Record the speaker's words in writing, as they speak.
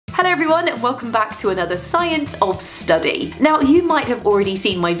Hello everyone and welcome back to another Science of Study. Now you might have already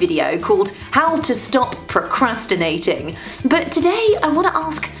seen my video called How to Stop Procrastinating, but today I want to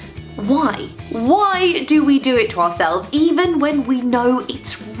ask why? Why do we do it to ourselves even when we know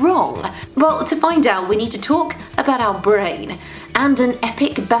it's wrong? Well, to find out we need to talk about our brain and an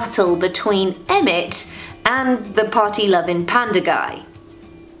epic battle between Emmett and the party-loving panda guy.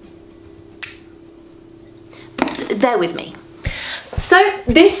 Bear with me. So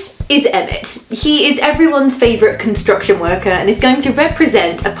this is Emmett. He is everyone's favourite construction worker and is going to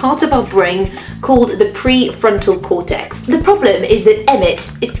represent a part of our brain called the prefrontal cortex. The problem is that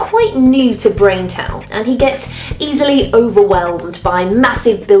Emmett is quite new to Braintown and he gets easily overwhelmed by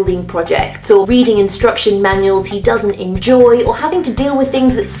massive building projects or reading instruction manuals he doesn't enjoy or having to deal with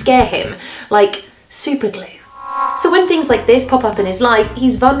things that scare him, like superglue. So when things like this pop up in his life,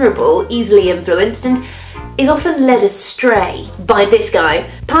 he's vulnerable, easily influenced, and is often led astray by this guy.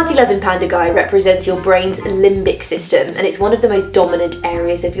 Party-loving panda guy represents your brain's limbic system, and it's one of the most dominant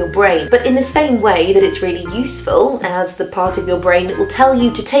areas of your brain. But in the same way that it's really useful as the part of your brain that will tell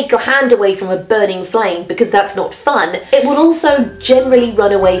you to take your hand away from a burning flame because that's not fun, it will also generally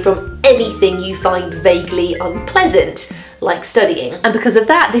run away from anything you find vaguely unpleasant, like studying. And because of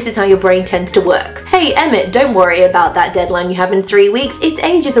that, this is how your brain tends to work. Hey Emmett, don't worry about that deadline you have in 3 weeks, it's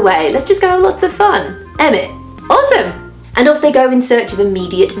ages away, let's just go have lots of fun. Emmett, awesome! And off they go in search of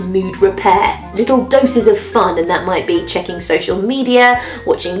immediate mood repair. Little doses of fun, and that might be checking social media,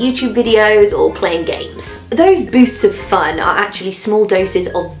 watching YouTube videos, or playing games. Those boosts of fun are actually small doses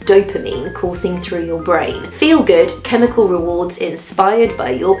of dopamine coursing through your brain. Feel-good chemical rewards inspired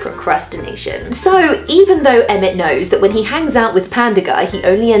by your procrastination. So even though Emmett knows that when he hangs out with Panda Guy, he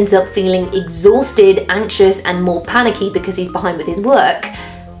only ends up feeling exhausted, anxious, and more panicky because he's behind with his work,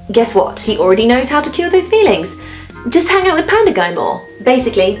 guess what? He already knows how to cure those feelings. Just hang out with Panda Guy more.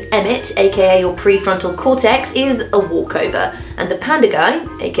 Basically, Emmett, aka your prefrontal cortex, is a walkover, and the Panda Guy,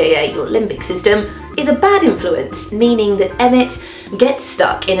 aka your limbic system, is a bad influence, meaning that Emmett gets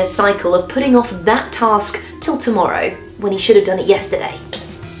stuck in a cycle of putting off that task till tomorrow, when he should have done it yesterday.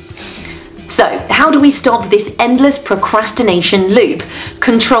 So, how do we stop this endless procrastination loop,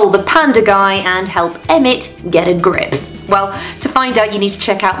 control the Panda Guy, and help Emmett get a grip? Well, to find out you need to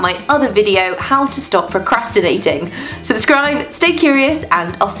check out my other video, How to Stop Procrastinating. Subscribe, stay curious,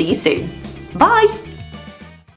 and I'll see you soon. Bye!